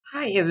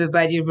Hi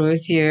everybody,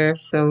 Rose here.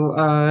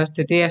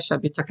 Today I shall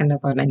be talking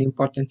about an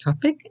important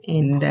topic,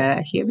 and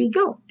here we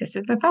go. This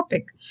is the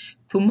topic.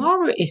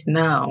 Tomorrow is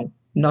now,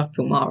 not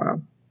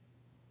tomorrow.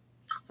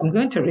 I'm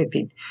going to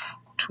repeat.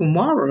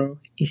 Tomorrow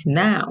is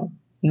now,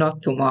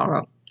 not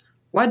tomorrow.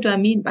 What do I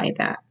mean by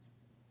that?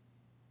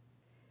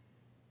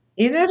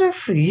 In order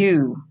for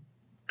you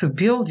to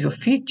build your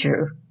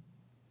future,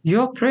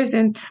 your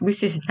present,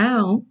 which is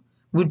now,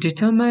 will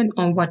determine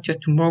on what your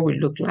tomorrow will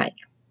look like.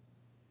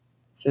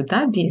 So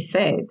that being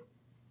said,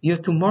 your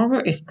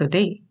tomorrow is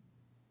today.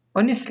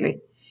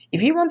 Honestly,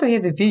 if you want to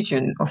have a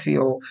vision of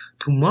your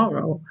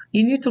tomorrow,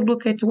 you need to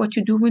look at what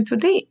you're doing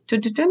today to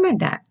determine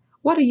that.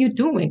 What are you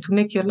doing to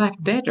make your life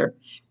better,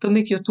 to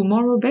make your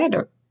tomorrow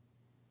better?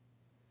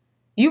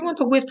 You want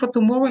to wait for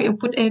tomorrow and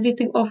put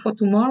everything off for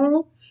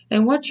tomorrow?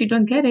 And what you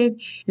don't get is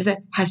that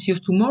as your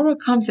tomorrow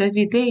comes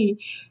every day,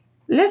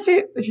 let's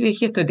say we're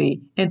here today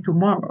and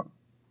tomorrow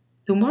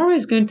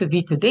is going to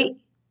be today.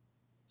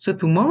 So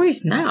tomorrow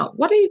is now.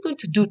 What are you going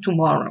to do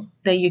tomorrow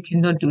that you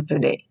cannot do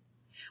today?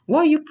 Why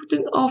are you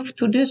putting off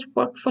today's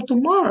work for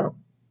tomorrow?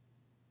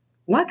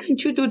 Why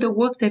can't you do the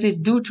work that is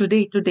due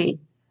today?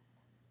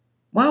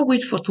 Why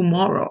wait for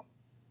tomorrow?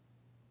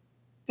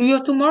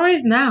 Your tomorrow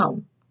is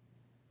now.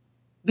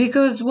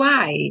 Because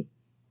why?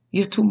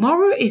 Your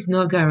tomorrow is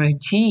not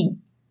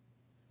guaranteed.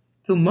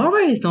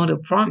 Tomorrow is not a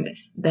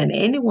promise that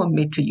anyone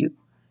made to you.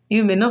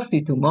 You may not see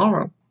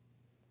tomorrow.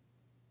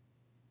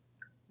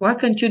 Why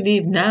can't you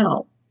live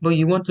now, but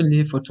you want to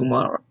live for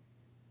tomorrow?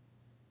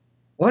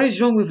 What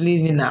is wrong with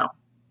living now?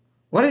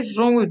 What is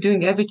wrong with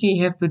doing everything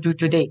you have to do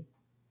today?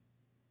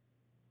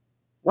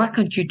 Why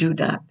can't you do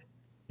that?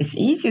 It's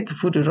easy to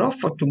put it off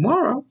for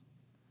tomorrow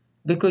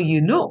because you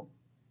know,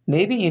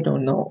 maybe you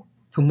don't know,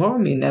 tomorrow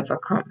may never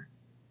come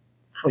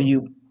for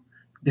you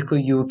because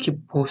you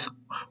keep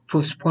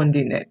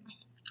postponing it,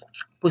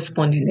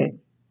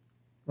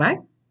 right?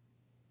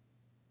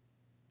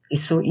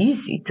 It's so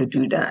easy to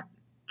do that,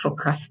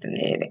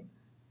 procrastinating.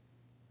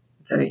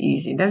 Very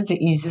easy. That's the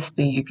easiest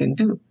thing you can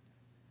do.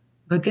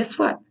 But guess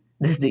what?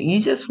 That's the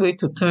easiest way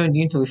to turn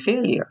into a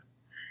failure.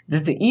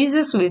 That's the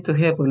easiest way to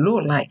have a low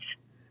life.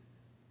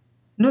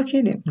 No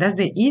kidding. That's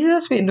the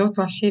easiest way not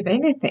to achieve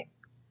anything.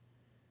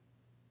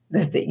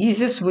 That's the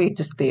easiest way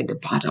to stay at the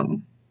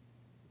bottom.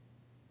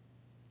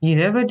 You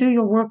never do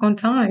your work on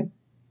time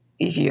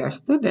if you're a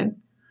student,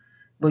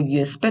 but you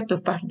expect to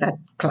pass that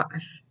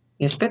class.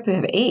 You expect to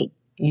have an A.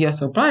 You're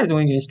surprised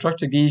when your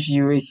instructor gives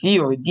you a C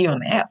or a D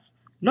on F.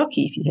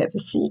 Lucky if you have a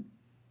C.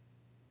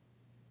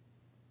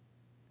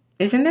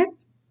 Isn't it?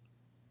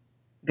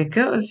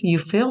 Because you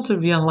fail to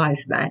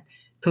realize that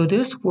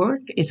today's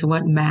work is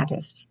what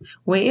matters.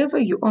 Wherever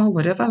you are,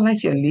 whatever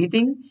life you're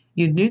living,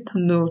 you need to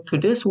know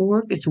today's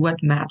work is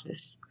what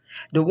matters.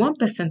 The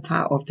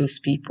 1% of those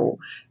people,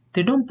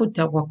 they don't put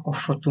their work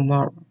off for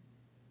tomorrow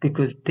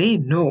because they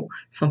know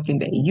something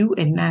that you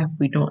and I,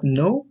 we don't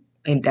know,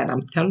 and that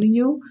I'm telling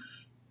you,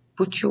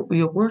 but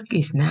your work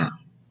is now.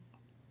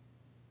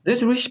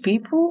 Those rich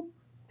people,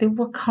 they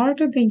work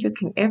harder than you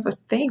can ever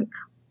think.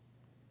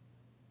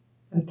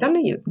 I'm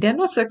telling you, they're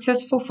not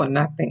successful for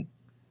nothing.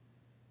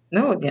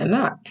 No, they're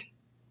not.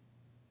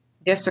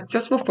 They're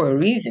successful for a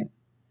reason.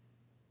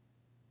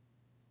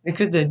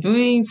 Because they're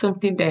doing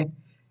something that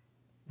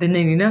the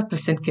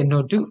 99%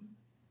 cannot do.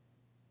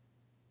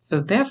 So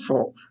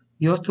therefore,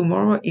 your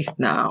tomorrow is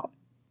now.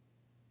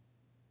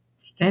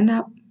 Stand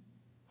up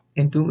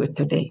and do it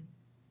today,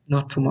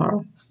 not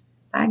tomorrow.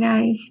 Bye,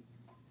 guys.